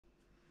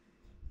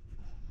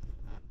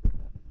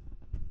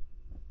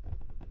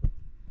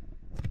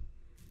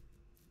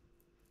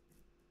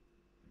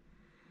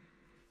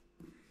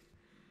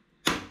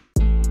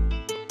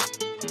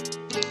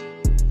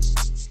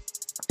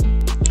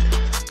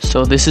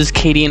So this is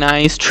Katie and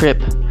I's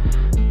trip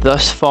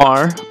thus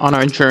far on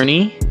our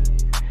journey,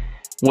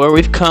 where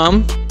we've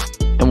come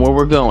and where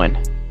we're going.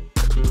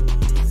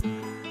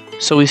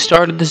 So we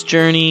started this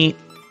journey,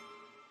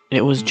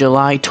 it was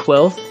July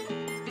 12th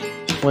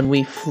when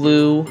we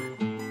flew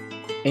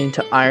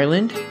into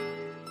Ireland,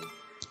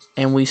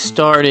 and we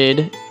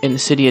started in the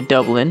city of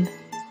Dublin,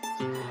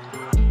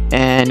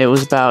 and it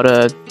was about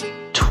a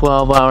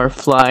 12-hour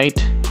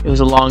flight. It was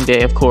a long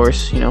day, of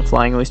course, you know,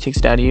 flying always takes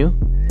it out of you.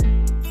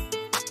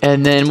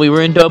 And then we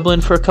were in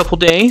Dublin for a couple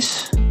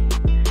days,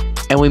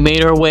 and we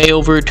made our way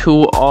over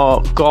to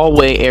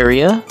Galway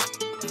area.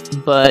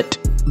 But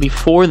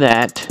before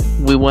that,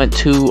 we went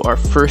to our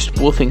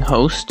first wolfing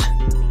host,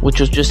 which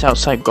was just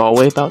outside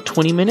Galway, about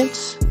 20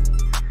 minutes.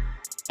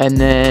 And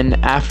then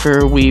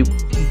after we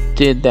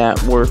did that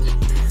work,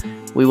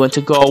 we went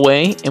to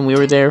Galway, and we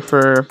were there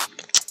for,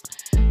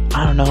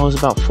 I don't know, it was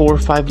about 4 or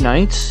 5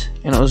 nights,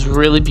 and it was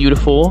really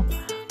beautiful,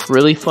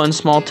 really fun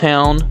small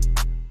town.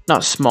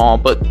 Not small,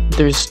 but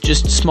there's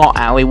just small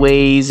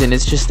alleyways, and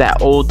it's just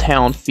that old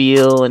town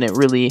feel, and it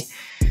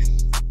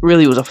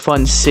really was a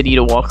fun city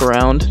to walk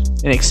around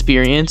and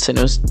experience, and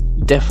it was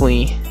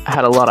definitely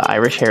had a lot of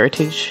Irish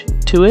heritage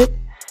to it.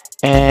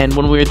 And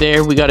when we were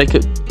there, we got to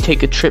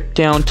take a trip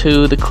down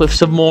to the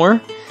Cliffs of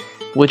Moher,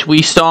 which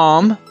we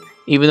saw them,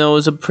 even though it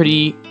was a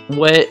pretty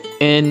wet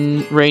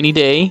and rainy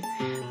day.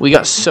 We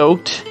got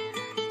soaked,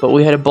 but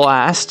we had a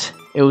blast.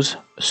 It was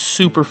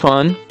super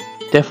fun.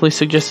 Definitely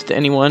suggest it to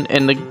anyone,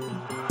 and the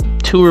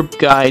tour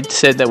guide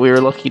said that we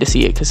were lucky to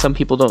see it, because some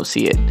people don't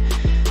see it.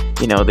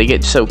 You know, they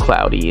get so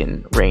cloudy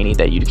and rainy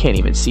that you can't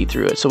even see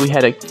through it. So we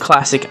had a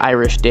classic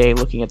Irish day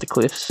looking at the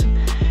cliffs.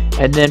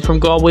 And then from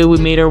Galway, we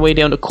made our way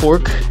down to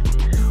Cork,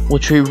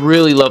 which we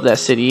really love that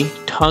city.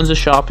 Tons of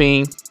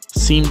shopping.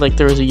 Seemed like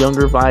there was a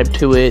younger vibe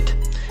to it.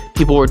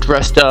 People were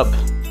dressed up,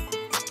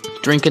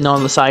 drinking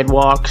on the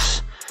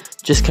sidewalks,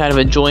 just kind of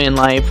enjoying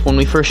life. When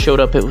we first showed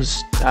up, it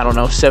was, I don't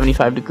know,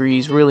 75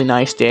 degrees, really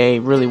nice day,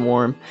 really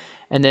warm.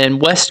 And then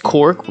West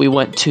Cork, we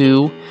went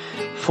to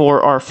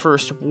for our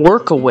first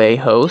workaway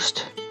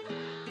host.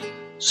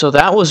 So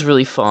that was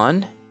really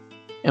fun,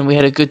 and we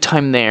had a good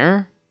time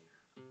there.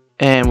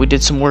 And we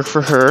did some work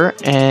for her,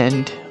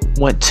 and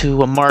went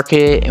to a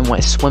market, and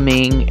went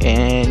swimming,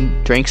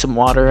 and drank some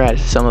water at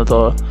some of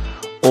the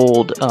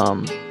old,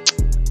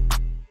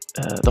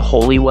 the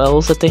holy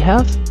wells that they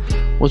have,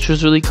 which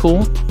was really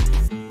cool.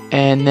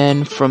 And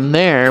then from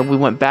there, we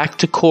went back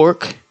to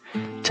Cork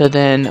to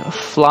then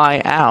fly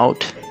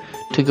out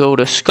to go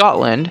to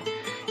Scotland.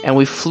 And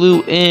we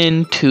flew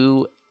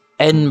into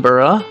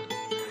Edinburgh.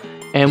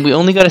 And we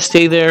only got to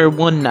stay there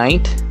one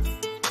night,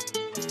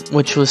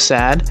 which was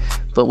sad.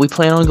 But we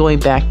plan on going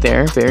back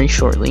there very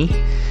shortly.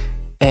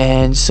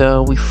 And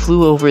so we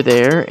flew over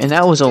there. And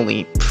that was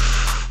only,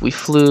 we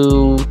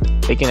flew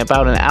like in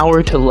about an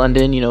hour to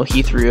London, you know,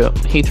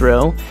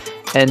 Heathrow.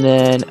 And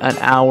then an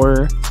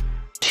hour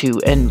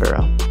to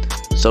Edinburgh,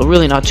 so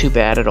really not too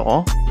bad at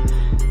all.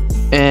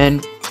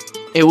 And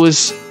it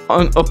was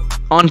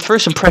on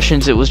first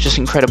impressions, it was just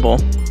incredible.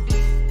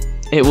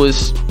 It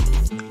was,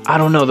 I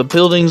don't know, the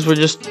buildings were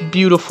just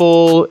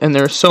beautiful, and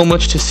there's so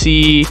much to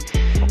see.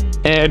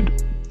 And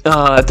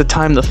at the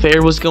time the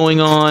fair was going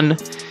on,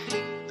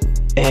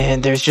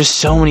 and there's just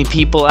so many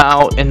people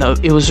out, and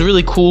it was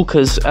really cool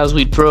because as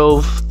we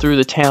drove through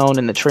the town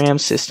in the tram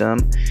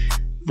system,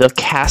 the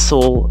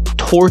castle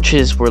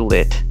torches were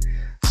lit.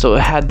 So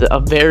it had a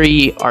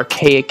very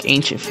archaic,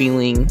 ancient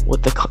feeling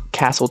with the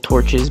castle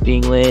torches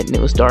being lit, and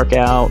it was dark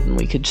out, and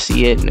we could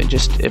see it, and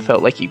it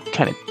felt like you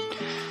kind of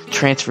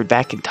transferred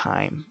back in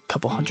time a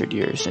couple hundred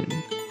years and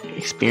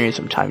experienced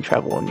some time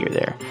travel when you're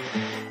there.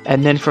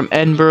 And then from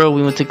Edinburgh,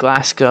 we went to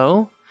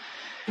Glasgow,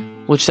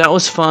 which that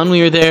was fun.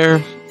 We were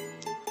there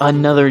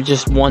another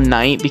just one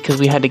night because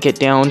we had to get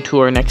down to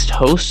our next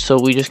host, so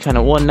we just kind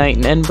of one night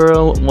in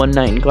Edinburgh, one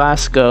night in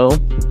Glasgow.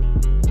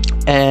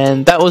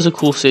 And that was a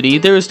cool city.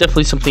 There was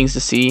definitely some things to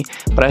see,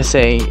 but I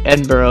say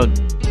Edinburgh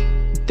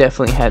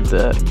definitely had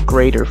the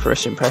greater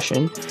first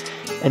impression.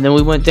 And then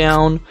we went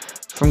down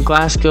from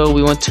Glasgow.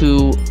 We went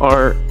to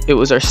it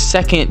was our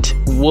second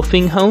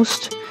wolfing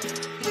host,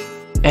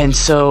 and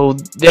so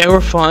they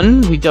were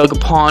fun. We dug a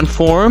pond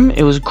for them.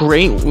 It was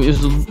great. It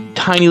was a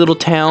tiny little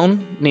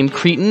town named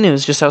Cretan. It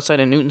was just outside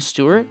of Newton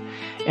Stewart,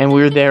 and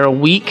we were there a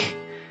week.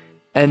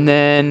 And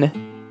then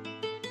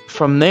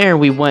from there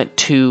we went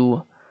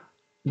to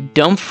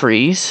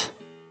Dumfries,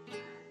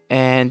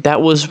 and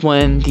that was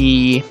when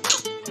the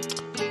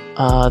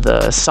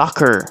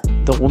soccer,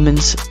 the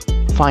women's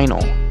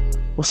final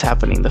was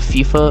happening. The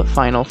FIFA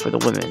final for the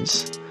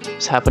women's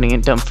was happening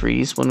in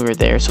Dumfries when we were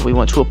there. So we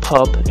went to a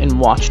pub and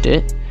watched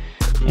it.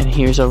 And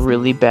here's a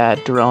really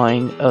bad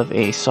drawing of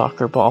a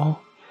soccer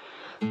ball.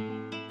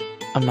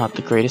 I'm not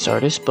the greatest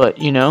artist, but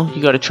you know,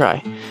 you gotta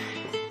try.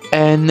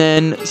 And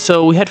then,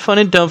 so we had fun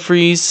in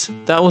Dumfries.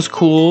 That was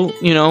cool,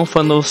 you know,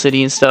 fun little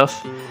city and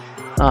stuff.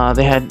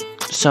 They had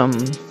some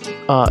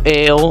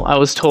ale. I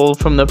was told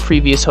from the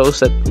previous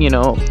host that, you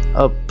know,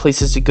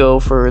 places to go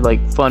for like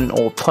fun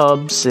old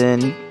pubs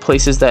and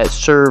places that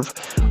serve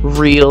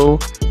real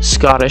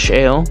Scottish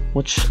ale,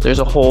 which there's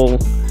a whole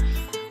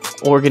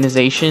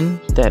organization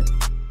that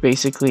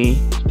basically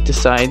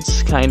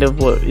decides kind of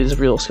what is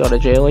real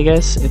Scottish ale, I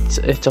guess.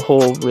 It's a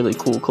whole really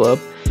cool club.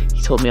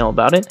 He told me all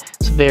about it.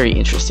 It's very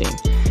interesting.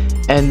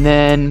 And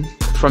then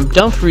from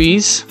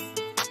Dumfries,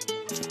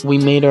 we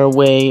made our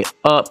way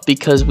up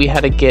because we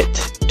had to get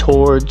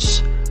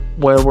towards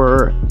where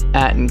we're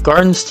at in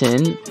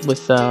Gardenston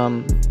with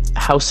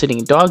house sitting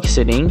and dog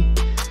sitting.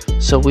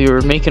 So we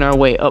were making our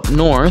way up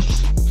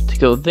north to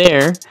go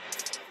there.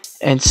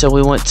 And so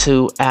we went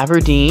to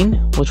Aberdeen,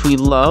 which we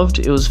loved.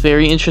 It was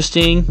very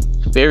interesting,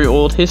 very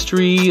old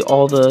history,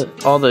 all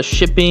the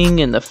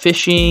shipping and the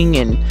fishing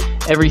and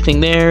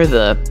everything there.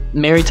 The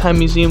Maritime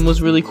Museum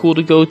was really cool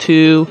to go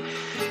to,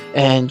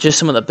 and just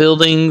some of the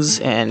buildings,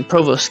 and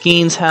Provost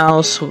Skeen's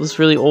house was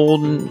really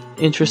old and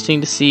interesting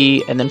to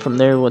see. And then from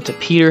there we went to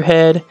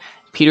Peterhead.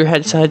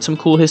 Peterhead had some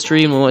cool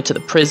history, and we went to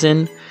the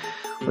prison,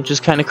 which is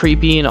kind of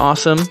creepy and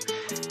awesome.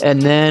 And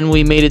then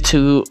we made it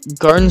to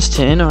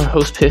Gardenston. Our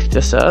host picked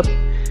us up,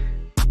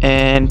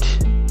 and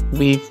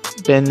we've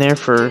been there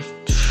for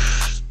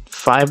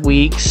 5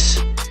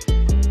 weeks,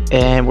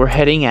 and we're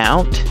heading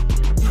out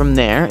from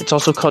there. It's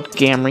also called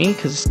Gamry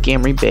because it's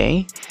Gamry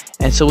Bay.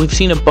 And so we've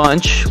seen a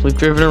bunch. We've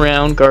driven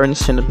around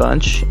Gardenston a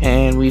bunch,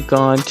 and we've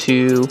gone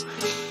to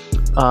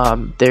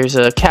there's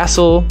a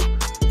castle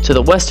to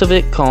the west of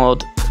it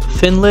called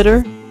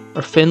Findlater,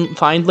 or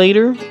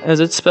Findlater as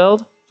it's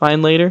spelled,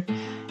 Findlater.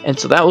 And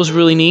so that was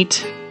really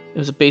neat. It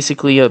was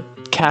basically a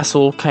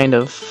castle kind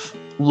of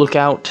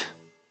lookout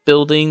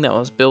building that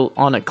was built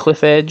on a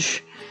cliff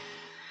edge,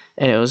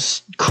 and it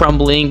was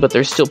crumbling, but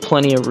there's still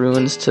plenty of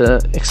ruins to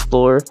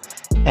explore.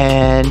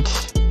 And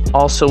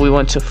also we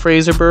went to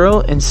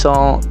Fraserburgh and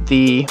saw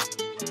the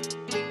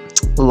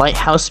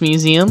Lighthouse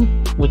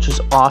Museum, which was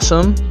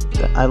awesome.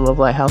 I love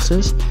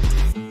lighthouses.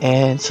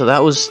 And so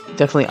that was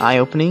definitely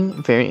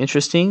eye-opening, very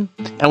interesting.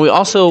 And we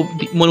also,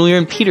 when we were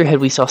in Peterhead,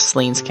 we saw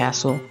Slane's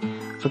Castle.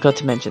 Forgot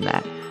to mention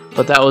that,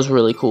 but that was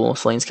really cool.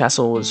 Slane's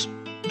Castle was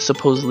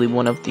supposedly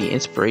one of the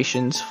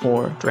inspirations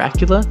for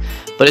Dracula,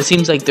 but it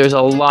seems like there's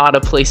a lot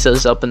of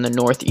places up in the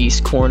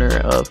northeast corner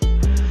of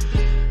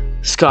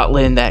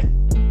Scotland that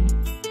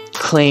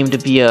claim to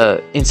be a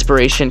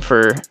inspiration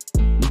for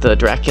the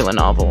Dracula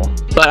novel.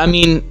 But I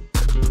mean,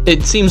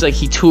 it seems like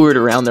he toured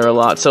around there a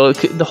lot, so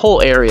the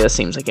whole area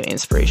seems like an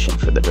inspiration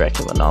for the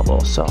Dracula novel.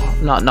 So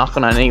I'm not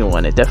knocking on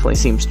anyone. It definitely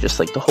seems just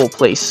like the whole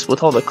place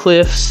with all the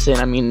cliffs, and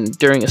I mean,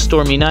 during a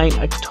stormy night,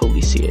 I could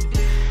totally see it.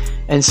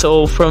 And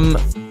so from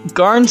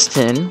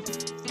Garnston,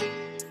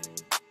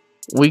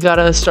 we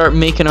gotta start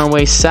making our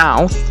way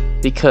south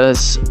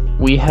because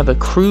we have a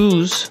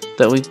cruise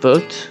that we've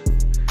booked.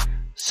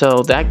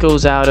 So that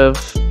goes out of,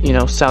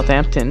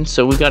 Southampton,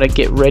 so we gotta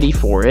get ready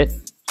for it.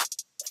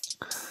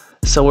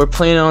 So we're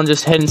planning on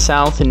just heading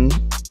south and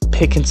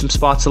picking some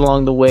spots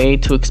along the way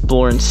to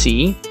explore and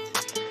see.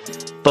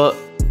 But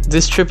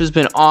this trip has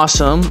been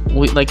awesome.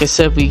 Like I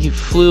said, we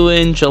flew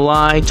in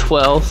July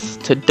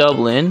 12th to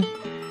Dublin.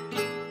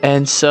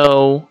 And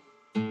so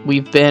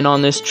we've been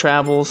on this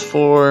travels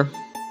for,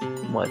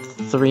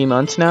 3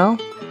 months now?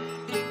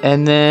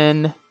 And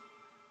then,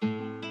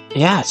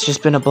 yeah, it's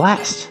just been a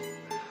blast.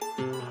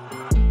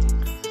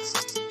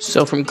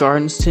 So from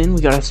Gardenston,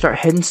 we gotta start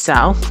heading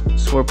south.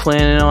 So we're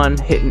planning on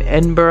hitting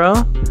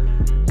Edinburgh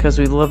because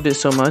we loved it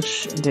so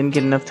much and didn't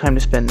get enough time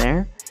to spend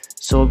there.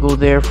 So we'll go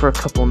there for a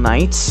couple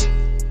nights.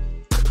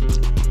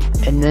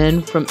 And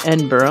then from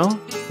Edinburgh,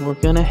 we're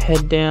gonna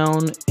head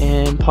down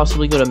and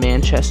possibly go to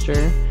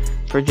Manchester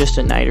for just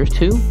a night or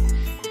two.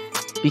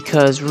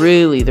 Because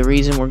really, the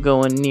reason we're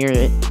going near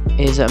it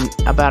is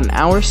about an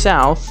hour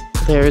south.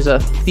 There's a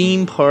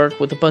theme park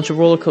with a bunch of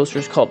roller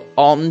coasters called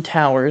Alton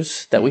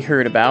Towers that we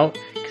heard about.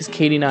 Because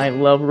Katie and I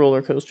love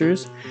roller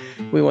coasters.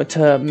 We went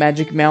to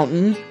Magic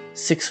Mountain,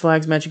 Six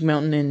Flags Magic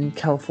Mountain in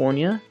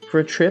California for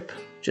a trip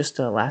just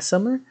last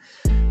summer.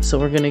 So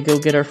we're going to go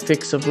get our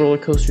fix of roller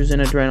coasters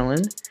and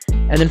adrenaline.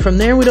 And then from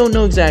there, we don't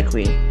know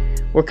exactly.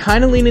 We're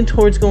kind of leaning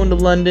towards going to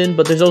London,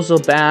 but there's also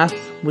Bath,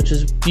 which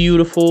is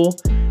beautiful.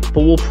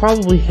 But we'll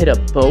probably hit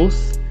up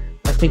both.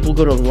 I think we'll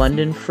go to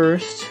London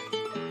first,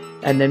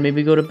 and then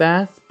maybe go to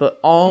Bath. But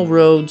all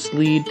roads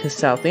lead to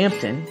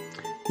Southampton,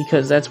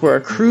 because that's where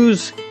our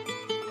cruise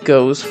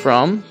goes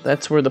from.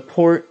 That's where the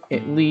port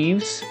it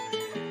leaves.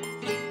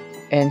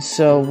 And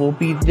so we'll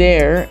be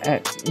there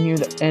near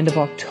the end of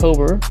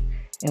October,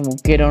 and we'll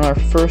get on our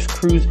first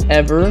cruise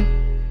ever.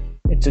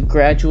 It's a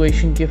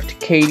graduation gift to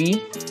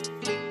Katie,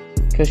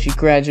 because she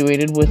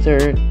graduated with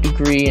her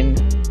degree in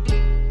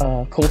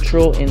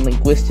cultural and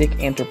linguistic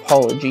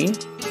anthropology,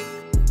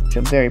 which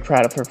I'm very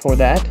proud of her for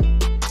that.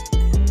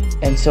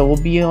 And so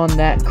we'll be on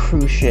that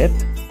cruise ship,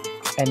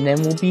 and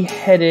then we'll be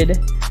headed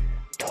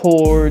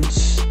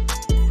towards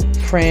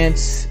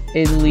France,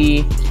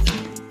 Italy,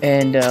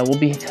 and we'll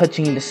be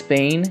touching into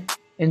Spain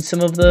in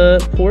some of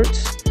the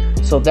ports.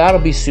 So that'll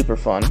be super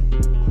fun.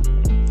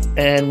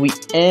 And we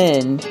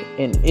end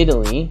in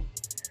Italy.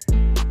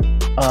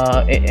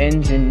 It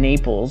ends in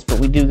Naples, but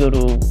we do go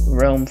to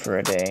Rome for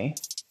a day.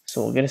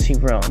 So we'll get to see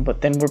Rome.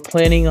 But then we're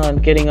planning on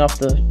getting off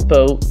the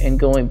boat and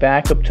going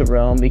back up to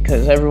Rome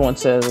because everyone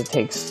says it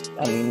takes,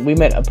 I mean, we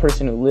met a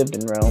person who lived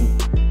in Rome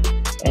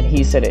and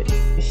he said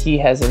he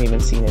hasn't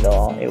even seen it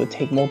all. It would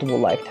take multiple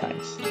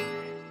lifetimes.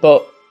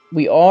 But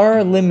we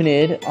are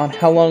limited on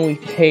how long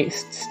we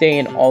stay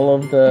in all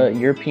of the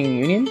European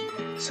Union.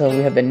 So we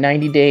have the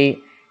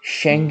 90-day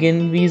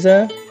Schengen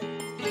visa.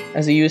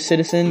 As a US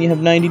citizen, you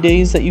have 90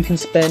 days that you can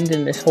spend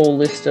in this whole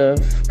list of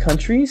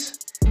countries.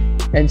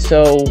 And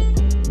so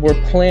we're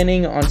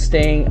planning on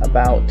staying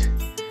about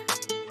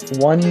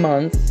 1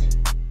 month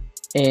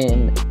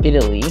in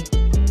Italy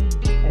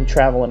and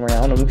traveling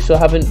around. And we still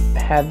haven't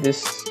had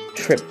this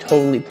trip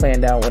totally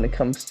planned out when it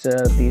comes to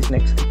these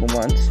next couple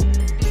months.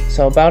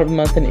 So about a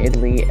month in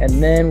Italy,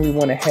 and then we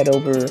want to head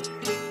over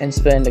and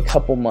spend a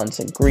couple months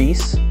in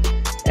Greece.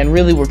 And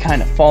really, we're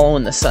kind of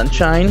following the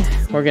sunshine.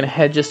 We're going to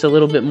head just a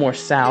little bit more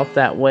south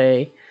that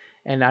way.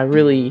 And I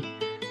really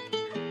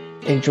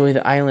enjoy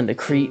the island of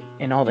Crete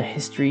and all the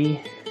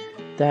history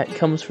that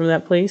comes from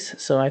that place.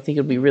 So I think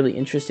it'll be really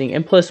interesting.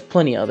 And plus,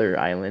 plenty of other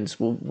islands.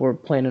 We're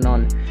planning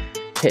on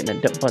hitting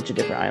a bunch of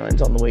different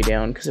islands on the way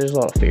down because there's a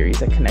lot of ferries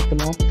that connect them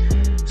all.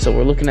 So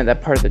we're looking at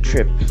that part of the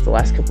trip the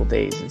last couple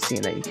days and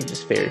seeing that you can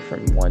just ferry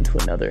from one to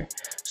another.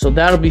 So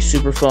that'll be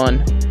super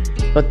fun.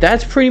 But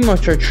that's pretty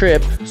much our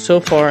trip so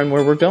far and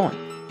where we're going.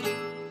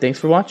 Thanks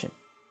for watching.